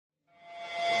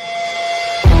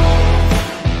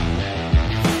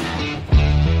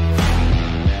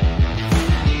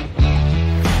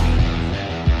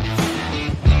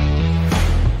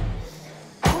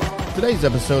Today's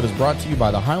episode is brought to you by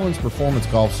the Highlands Performance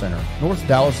Golf Center, North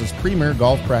Dallas's premier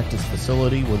golf practice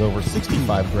facility with over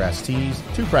 65 grass tees,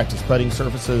 2 practice putting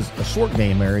surfaces, a short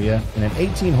game area, and an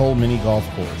 18-hole mini golf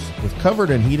course. With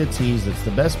covered and heated tees, it's the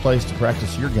best place to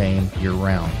practice your game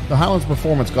year-round. The Highlands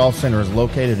Performance Golf Center is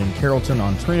located in Carrollton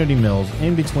on Trinity Mills,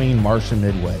 in between Marsh and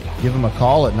Midway. Give them a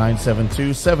call at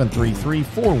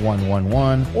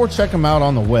 972-733-4111 or check them out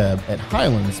on the web at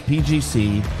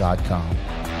highlandspgc.com.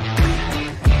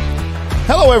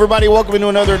 Hello, everybody. Welcome to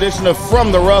another edition of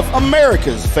From the Rough,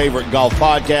 America's favorite golf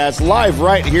podcast, live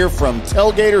right here from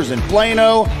Tailgaters in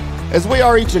Plano, as we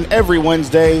are each and every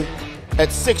Wednesday at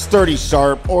 6:30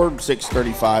 sharp, or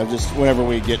 6:35, just whenever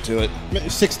we get to it.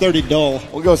 6:30 dull.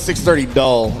 We'll go 6:30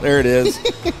 dull. There it is.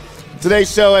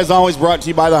 Today's show, as always, brought to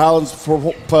you by the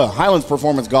Highlands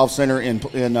Performance Golf Center in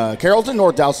Carrollton,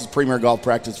 North Dallas's premier golf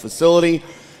practice facility.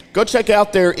 Go check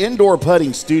out their indoor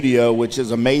putting studio, which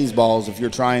is amazeballs if you're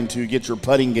trying to get your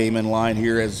putting game in line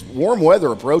here as warm weather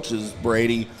approaches,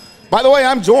 Brady. By the way,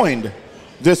 I'm joined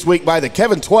this week by the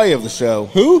Kevin Tway of the show.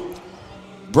 Who?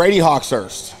 Brady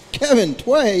Hawkshurst. Kevin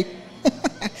Tway?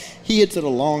 He hits it a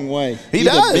long way. He's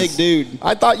does. A big dude.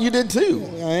 I thought you did too.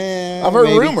 I've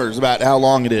heard rumors about how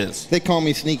long it is. They call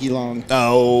me Sneaky Long.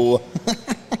 Oh,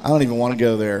 I don't even want to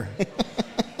go there.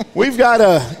 We've got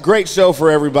a great show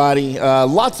for everybody.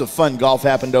 Lots of fun golf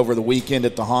happened over the weekend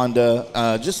at the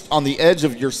Honda. Just on the edge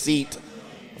of your seat,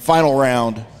 final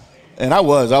round. And I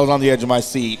was on the edge of my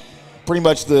seat pretty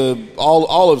much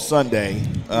all of Sunday.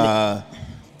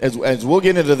 As we'll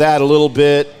get into that a little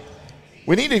bit.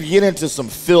 We need to get into some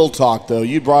Phil talk, though.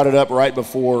 You brought it up right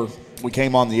before we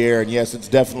came on the air, and yes, it's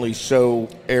definitely show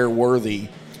air worthy.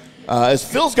 As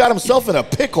Phil's got himself in a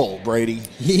pickle, Brady.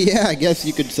 Yeah, I guess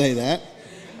you could say that.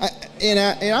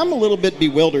 I'm a little bit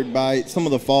bewildered by some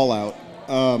of the fallout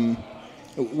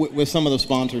with some of the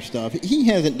sponsor stuff. He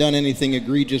hasn't done anything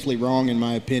egregiously wrong, in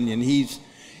my opinion. He's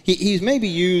maybe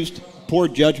used poor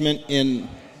judgment in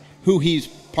who he's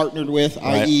partnered with,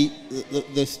 right. i.e.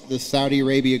 the Saudi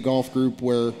Arabia Golf Group,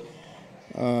 where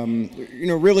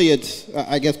really it's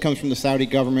I guess comes from the Saudi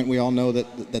government. We all know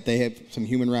that they have some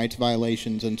human rights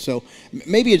violations, and so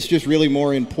maybe it's just really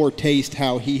more in poor taste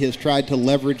how he has tried to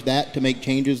leverage that to make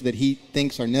changes that he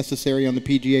thinks are necessary on the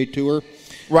PGA Tour.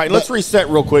 Right. Let's reset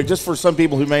real quick, just for some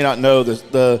people who may not know this.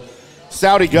 The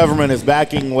Saudi government is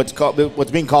backing what's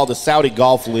being called the Saudi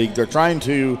Golf League. They're trying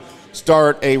to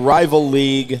start a rival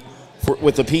league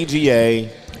with the PGA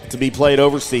to be played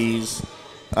overseas.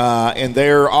 And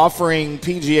they're offering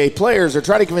PGA players, they're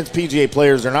trying to convince PGA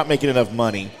players they're not making enough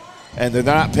money and they're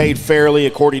not paid fairly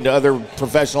according to other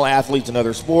professional athletes in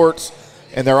other sports.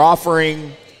 And they're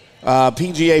offering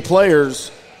PGA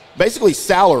players basically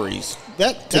salaries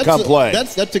to come play.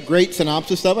 That's a great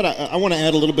synopsis of it. I want to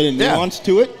add a little bit of nuance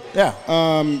to it. Yeah.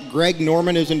 Greg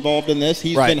Norman is involved in this.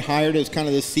 He's been hired as kind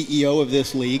of the CEO of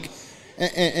this league.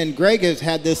 And Greg has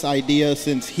had this idea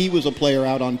since he was a player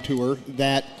out on tour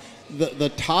that the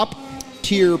top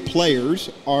tier players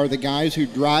are the guys who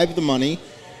drive the money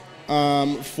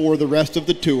for the rest of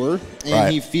the tour,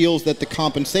 and he feels that the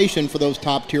compensation for those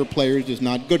top tier players is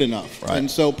not good enough. Right. And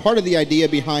so part of the idea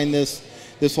behind this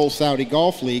whole Saudi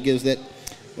Golf League is that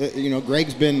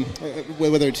Greg's been,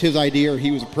 whether it's his idea or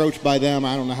he was approached by them,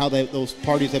 I don't know how those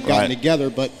parties have gotten together,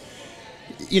 but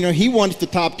he wants the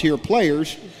top tier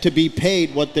players to be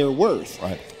paid what they're worth.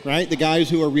 Right? The guys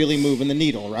who are really moving the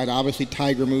needle, right? Obviously,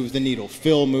 Tiger moves the needle.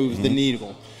 Phil moves the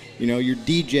needle. Your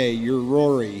DJ, your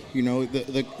Rory,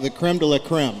 the creme de la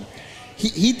creme.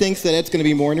 He thinks that it's going to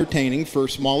be more entertaining for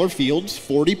smaller fields,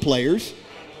 40 players,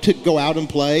 to go out and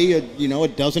play, a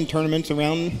dozen tournaments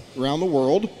around the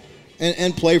world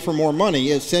and play for more money,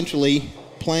 essentially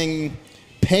paying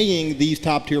these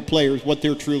top-tier players what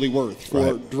they're truly worth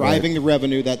for driving the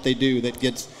revenue that they do that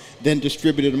gets then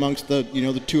distributed amongst the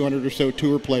 200 or so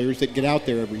tour players that get out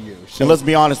there every year. So, and let's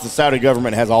be honest, the Saudi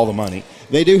government has all the money.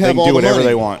 They do have all the money. They can do whatever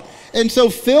they want. And so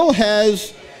Phil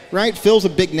has, Phil's a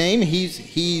big name.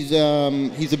 He's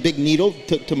a big needle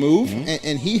to move,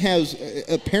 and he has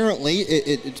apparently,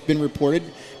 it's been reported,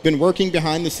 been working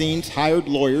behind the scenes, hired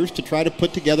lawyers to try to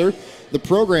put together the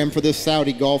program for this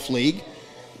Saudi Golf League.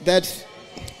 That's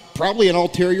probably an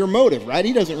ulterior motive, right?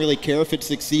 He doesn't really care if it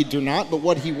succeeds or not, but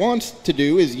what he wants to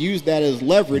do is use that as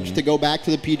leverage to go back to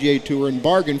the PGA Tour and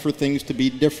bargain for things to be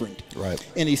different. Right.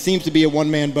 And he seems to be a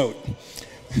one-man boat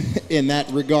in that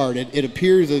regard. It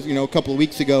appears as, a couple of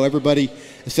weeks ago, everybody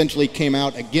essentially came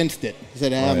out against it.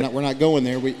 Said, we're not going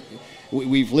there.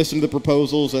 We've listened to the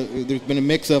proposals. There's been a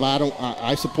mix of,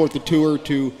 I support the tour,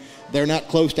 to they're not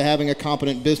close to having a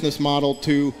competent business model,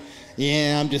 to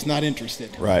yeah, I'm just not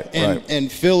interested. Right,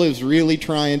 And Phil is really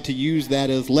trying to use that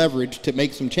as leverage to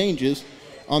make some changes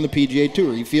on the PGA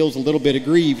Tour. He feels a little bit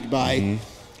aggrieved by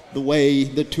the way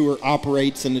the tour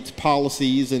operates and its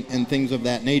policies and things of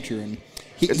that nature. And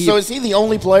so is he the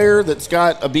only player that's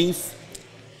got a beef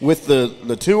with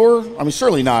the tour? I mean,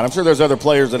 surely not. I'm sure there's other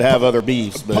players that have other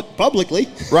beefs. But publicly.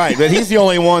 Right, but he's the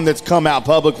only one that's come out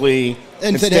publicly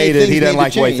and stated he doesn't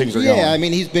like the way things are going. Yeah, I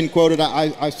mean, he's been quoted.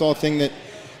 I saw a thing that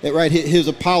his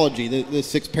apology, the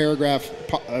 6-paragraph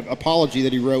apology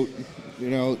that he wrote,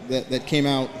 that came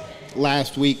out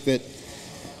last week, that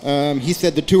he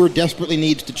said the tour desperately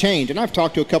needs to change. And I've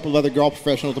talked to a couple of other golf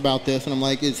professionals about this, and I'm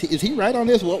like, is he right on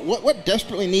this? What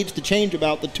desperately needs to change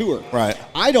about the tour? Right.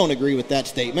 I don't agree with that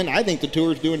statement. I think the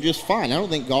tour is doing just fine. I don't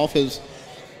think golf has,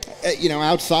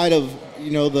 outside of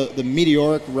the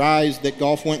meteoric rise that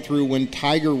golf went through when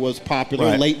Tiger was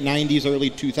popular, late 90s, early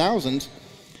 2000s.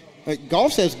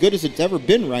 Golf's as good as it's ever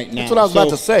been right now. That's what I was about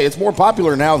to say. It's more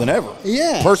popular now than ever.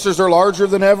 Yeah. Purses are larger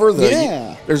than ever.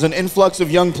 There's an influx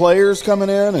of young players coming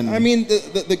in. And I mean,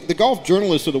 the golf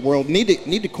journalists of the world need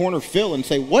to corner Phil and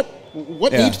say, what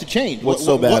needs to change? What's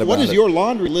so bad about it? What is your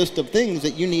laundry list of things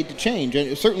that you need to change?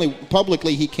 And certainly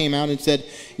publicly he came out and said,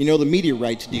 the media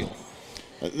rights deal.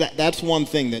 That's one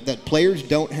thing, that players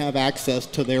don't have access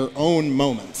to their own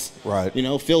moments. Right.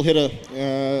 Phil hit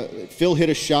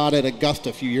a shot at Augusta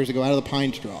a few years ago out of the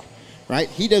pine straw. Right.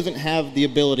 He doesn't have the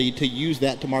ability to use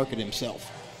that to market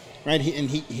himself. Right.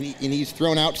 He's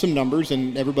thrown out some numbers,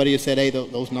 and everybody has said, hey,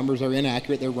 those numbers are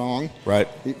inaccurate. They're wrong. Right.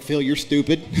 Phil, you're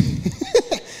stupid.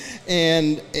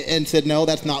 and said, no,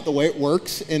 that's not the way it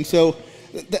works. And so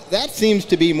that seems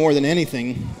to be more than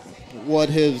anything what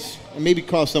has maybe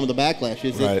caused some of the backlash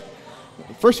is that,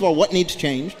 first of all, what needs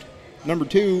changed? Number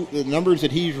two, the numbers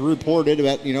that he's reported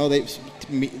about,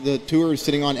 the tour is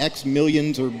sitting on X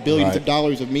millions or billions of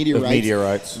dollars of media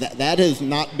rights. That has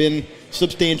not been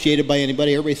substantiated by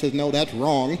anybody. Everybody says, no, that's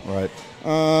wrong. Right.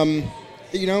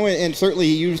 And certainly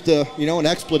he used, an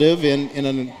expletive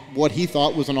in what he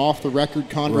thought was an off-the-record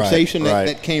conversation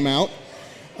that came out.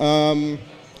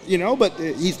 But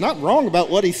he's not wrong about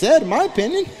what he said, in my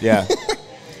opinion. Yeah.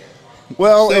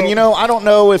 Well, so, and I don't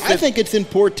know if I think it's in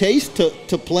poor taste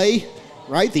to play,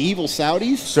 right, the evil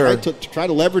Saudis, right, to try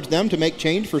to leverage them to make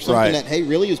change for something that, hey,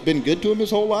 really has been good to him his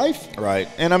whole life. Right.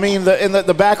 And I mean,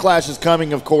 the backlash is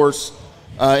coming, of course,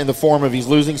 in the form of he's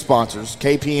losing sponsors.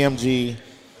 KPMG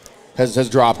has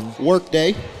dropped him.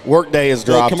 Workday has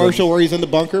dropped the commercial where he's in the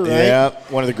bunker, right? Yeah,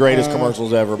 one of the greatest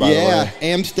commercials ever, by the way. Yeah,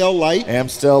 Amstel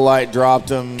Light dropped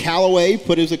him. Callaway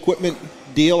put his equipment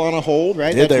deal on a hold,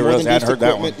 right? Did they really? I hadn't heard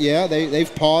that one. Yeah,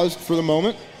 they've paused for the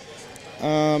moment.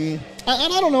 And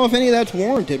I don't know if any of that's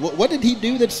warranted. What did he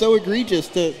do that's so egregious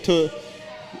to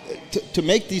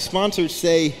make these sponsors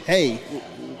say, hey,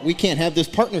 we can't have this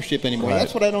partnership anymore? Right.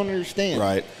 That's what I don't understand.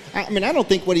 Right. I mean, I don't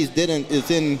think what he's did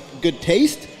is in good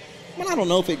taste, but I don't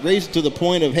know if it raises to the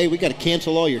point of, hey, we got to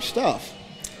cancel all your stuff.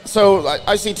 So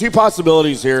I see two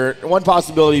possibilities here. One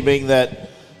possibility being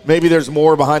that maybe there's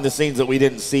more behind the scenes that we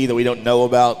didn't see, that we don't know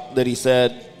about, that he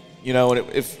said. And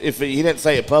if he didn't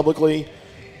say it publicly,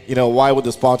 why would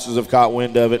the sponsors have caught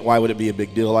wind of it? Why would it be a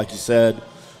big deal, like you said?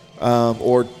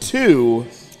 Or two,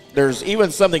 there's even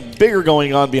something bigger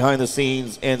going on behind the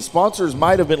scenes, and sponsors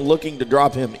might have been looking to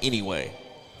drop him anyway.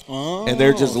 Oh, and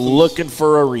they're just looking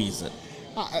for a reason.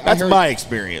 That's my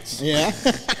experience. Yeah.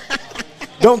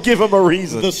 Don't give him a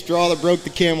reason. The straw that broke the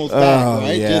camel's back,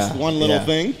 right? Yeah, just one little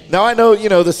thing. Now, I know,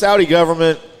 the Saudi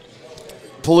government,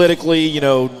 politically,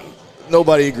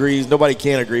 nobody agrees. Nobody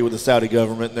can agree with the Saudi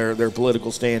government and their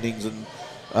political standings and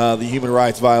the human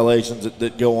rights violations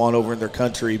that go on over in their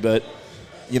country. But,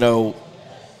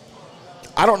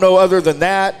 I don't know other than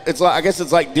that. I guess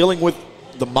it's like dealing with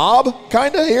the mob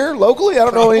kind of here locally. I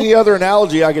don't know any other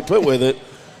analogy I could put with it.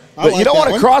 But you don't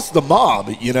want to cross the mob,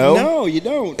 No, you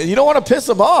don't. And you don't want to piss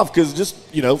them off because just,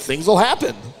 things will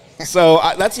happen. So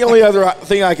that's the only other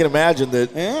thing I can imagine,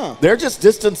 that they're just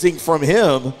distancing from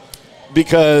him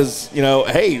because,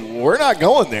 hey, we're not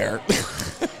going there.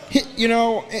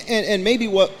 And maybe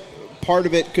what part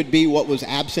of it could be what was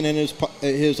absent in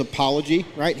his apology,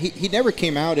 right? He never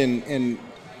came out in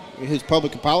his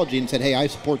public apology and said, hey, I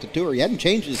support the tour. He hadn't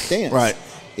changed his stance. Right.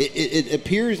 It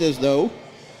appears as though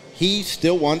he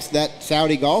still wants that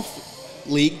Saudi Golf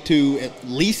League to at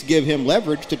least give him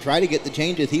leverage to try to get the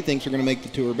changes he thinks are going to make the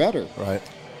tour better. Right.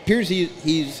 Appears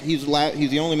he's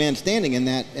the only man standing in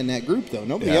that group, though.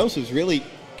 Nobody else has really,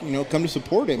 come to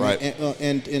support him, right,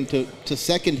 and to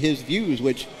second his views,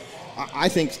 which I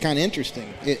think is kind of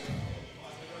interesting.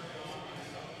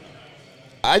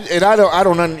 I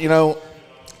don't,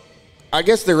 I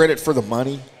guess they're in it for the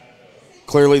money.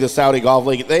 clearly the Saudi Golf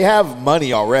League, they have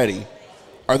money already.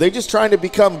 Are they just trying to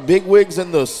become bigwigs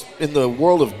in the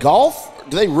world of golf?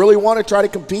 Do they really want to try to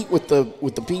compete with the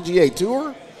PGA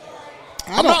Tour?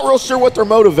 I'm not real sure what their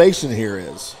motivation here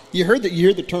is. You heard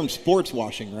the term sports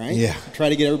washing, right? Yeah. Try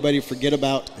to get everybody to forget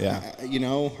about,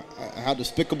 how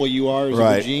despicable you are as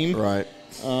a regime. Right.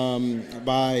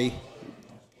 By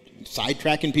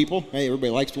sidetracking people. Hey,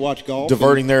 everybody likes to watch golf.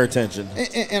 Diverting their attention.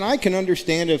 And I can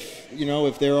understand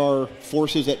if there are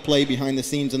forces at play behind the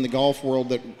scenes in the golf world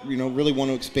that, really want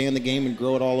to expand the game and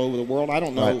grow it all over the world. I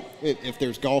don't know if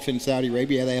there's golf in Saudi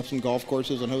Arabia. They have some golf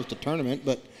courses and host a tournament,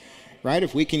 but right,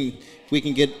 if we can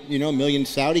get, a million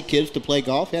Saudi kids to play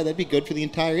golf, that'd be good for the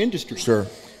entire industry. Sure.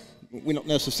 We don't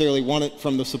necessarily want it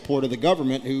from the support of the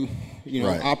government who,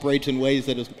 operates in ways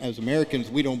that as Americans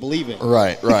we don't believe in.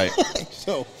 Right.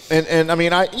 So and I mean,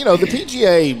 the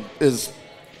PGA is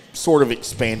sort of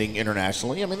expanding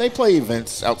internationally. I mean, they play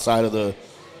events outside of the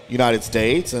United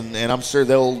States, and I'm sure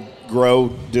they'll grow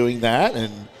doing that.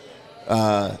 And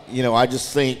I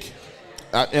just think,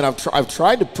 and I've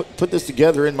tried to put this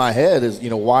together in my head as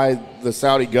why the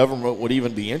Saudi government would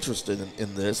even be interested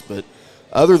in this, but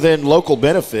other than local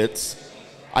benefits,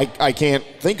 I can't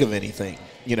think of anything.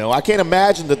 I can't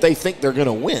imagine that they think they're going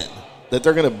to win, that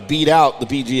they're going to beat out the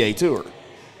PGA Tour.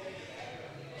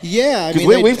 Yeah,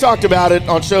 because we've talked about it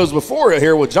on shows before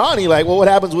here with Johnny. Like, well, what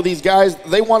happens with these guys?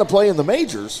 They want to play in the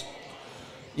majors.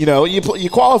 You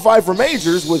qualify for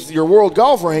majors with your world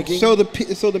golf ranking. So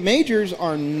the majors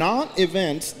are not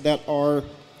events that are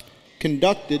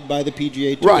conducted by the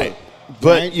PGA Tour. Right.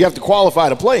 But you have to qualify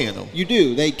to play in them. You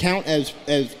do. They count as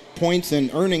points and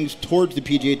earnings towards the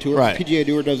PGA Tour. Right. The PGA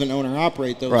Tour doesn't own or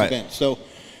operate those events. So,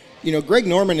 Greg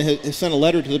Norman has sent a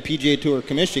letter to the PGA Tour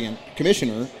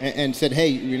commissioner and said,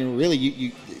 hey,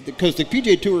 really, because the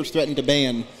PGA Tour has threatened to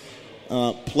ban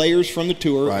players from the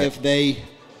tour if they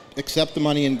accept the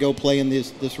money and go play in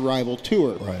this rival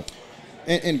tour. Right.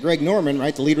 And Greg Norman,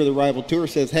 right, the leader of the rival tour,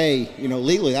 says, hey,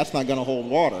 legally that's not going to hold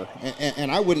water.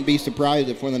 And I wouldn't be surprised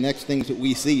if one of the next things that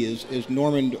we see is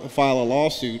Norman file a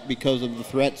lawsuit because of the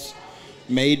threats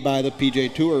made by the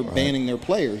PGA Tour banning their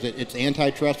players. It's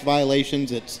antitrust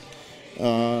violations. It's,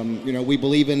 we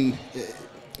believe in,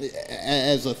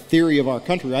 as a theory of our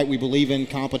country, right, we believe in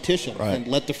competition and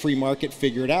let the free market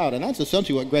figure it out. And that's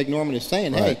essentially what Greg Norman is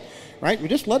saying. Hey, right,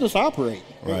 just let us operate.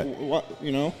 Right.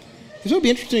 Because it would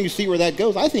be interesting to see where that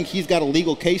goes. I think he's got a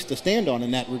legal case to stand on in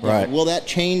that regard. Right. Will that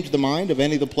change the mind of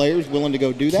any of the players willing to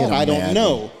go do that? I don't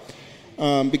know.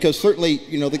 Because certainly,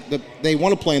 they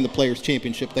want to play in the Players'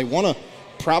 Championship. They want to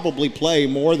probably play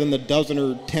more than the dozen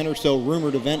or 10 or so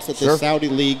rumored events that the Saudi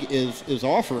League is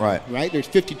offering. Right? There's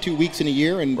 52 weeks in a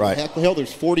year, and hell,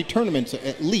 there's 40 tournaments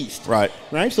at least. Right?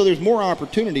 So there's more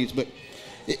opportunities, but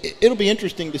it'll be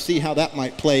interesting to see how that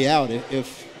might play out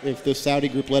if this Saudi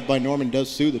group led by Norman does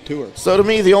sue the tour. So to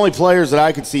me, the only players that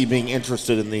I could see being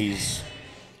interested in this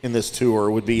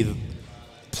tour would be the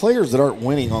players that aren't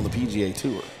winning on the PGA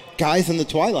Tour. Guys in the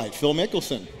twilight, Phil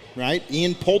Mickelson, right?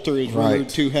 Ian Poulter is rumored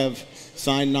to have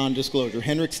signed non-disclosure.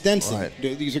 Henrik Stenson,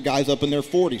 these are guys up in their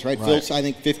 40s, right? Phil's, I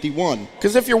think, 51.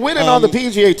 Because if you're winning on the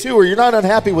PGA Tour, you're not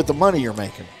unhappy with the money you're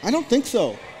making. I don't think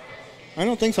so.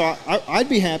 I'd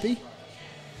be happy.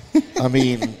 I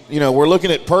mean, we're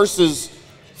looking at purses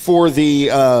for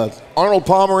the Arnold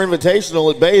Palmer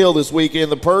Invitational at Bay Hill this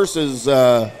weekend. The purse is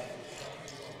 $12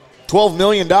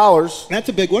 million. That's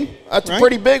a big one. That's a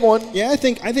pretty big one. Yeah, I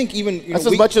think even that's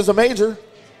as much as a major.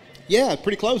 Yeah,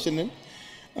 pretty close, isn't it?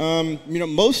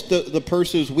 Most of the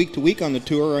purses week to week on the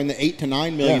tour are in the $8 to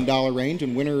 $9 million range,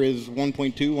 and winner is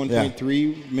 1.2,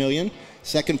 1.3 million.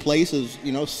 Second place is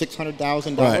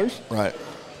 $600,000. Right.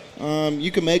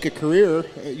 You can make a career,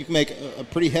 you can make a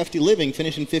pretty hefty living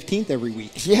finishing 15th every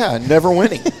week. Yeah, never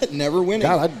winning. Never winning.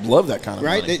 God, I'd love that kind of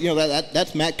money.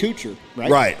 That's Matt Kuchar,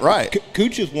 right? Right.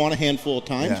 Kuchar's won a handful of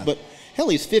times, but hell,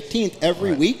 he's 15th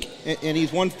every week, and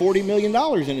he's won $40 million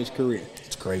in his career.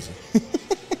 It's crazy.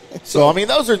 So I mean,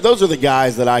 those are the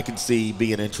guys that I could see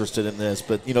being interested in this.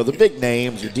 But the big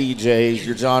names, your DJs,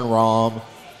 your John Rahm.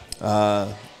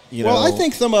 Well, I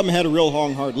think some of them had a real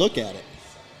long, hard look at it.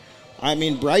 I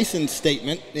mean, Bryson's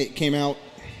statement, it came out,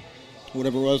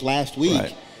 whatever it was, last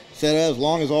week, said as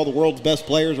long as all the world's best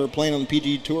players are playing on the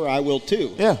PGA Tour, I will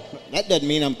too. Yeah. That doesn't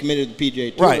mean I'm committed to the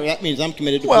PGA Tour. Right. That means I'm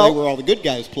committed to play where all the good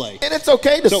guys play. And it's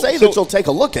okay to say that you'll take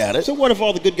a look at it. So what if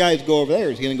all the good guys go over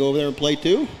there? Is he going to go over there and play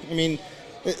too? I mean,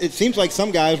 it seems like some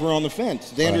guys were on the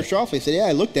fence. Xander Schauffele said,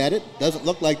 I looked at it. Doesn't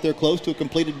look like they're close to a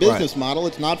completed business model.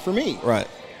 It's not for me. Right.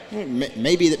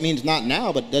 Maybe that means not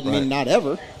now, but doesn't mean not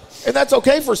ever. And that's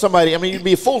okay for somebody. I mean, you'd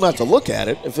be a fool not to look at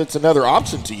it. If it's another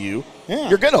option to you,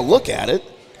 you're going to look at it.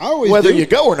 whether you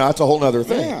go or not, it's a whole other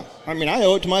thing. Yeah. I mean, I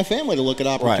owe it to my family to look at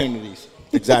opportunities.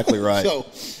 Right. Exactly right. So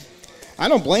I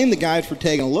don't blame the guys for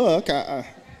taking a look. I'm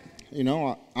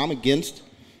against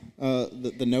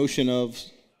the notion of,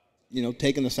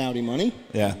 taking the Saudi money.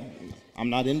 Yeah. I'm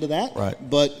not into that. Right.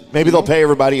 But maybe they'll pay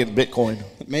everybody in Bitcoin.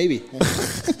 Maybe.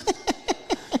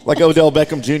 Like Odell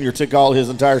Beckham Jr. took all his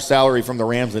entire salary from the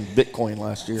Rams in Bitcoin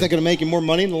last year. Is that going to make him more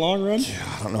money in the long run?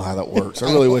 Yeah, I don't know how that works.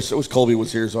 I really wish Colby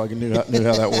was here so I knew how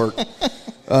that worked.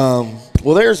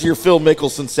 Well, there's your Phil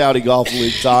Mickelson Saudi Golf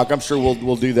League talk. I'm sure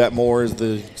we'll do that more as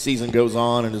the season goes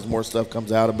on and as more stuff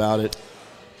comes out about it.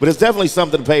 But it's definitely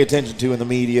something to pay attention to in the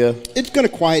media. It's going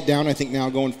to quiet down, I think, now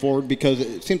going forward because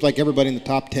it seems like everybody in the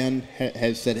top 10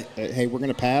 has said, hey, we're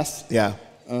going to pass. Yeah.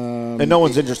 And no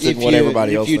one's interested in what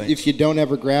everybody else thinks. If you don't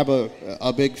ever grab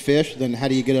a big fish, then how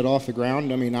do you get it off the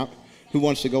ground? I mean, who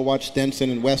wants to go watch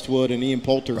Stenson and Westwood and Ian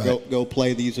Poulter go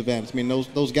play these events? I mean,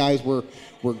 those guys were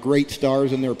great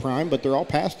stars in their prime, but they're all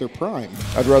past their prime.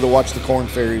 I'd rather watch the Corn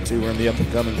Ferry Tour and the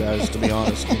up-and-coming guys, to be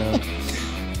honest.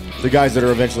 The guys that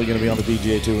are eventually going to be on the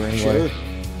PGA Tour anyway. Sure.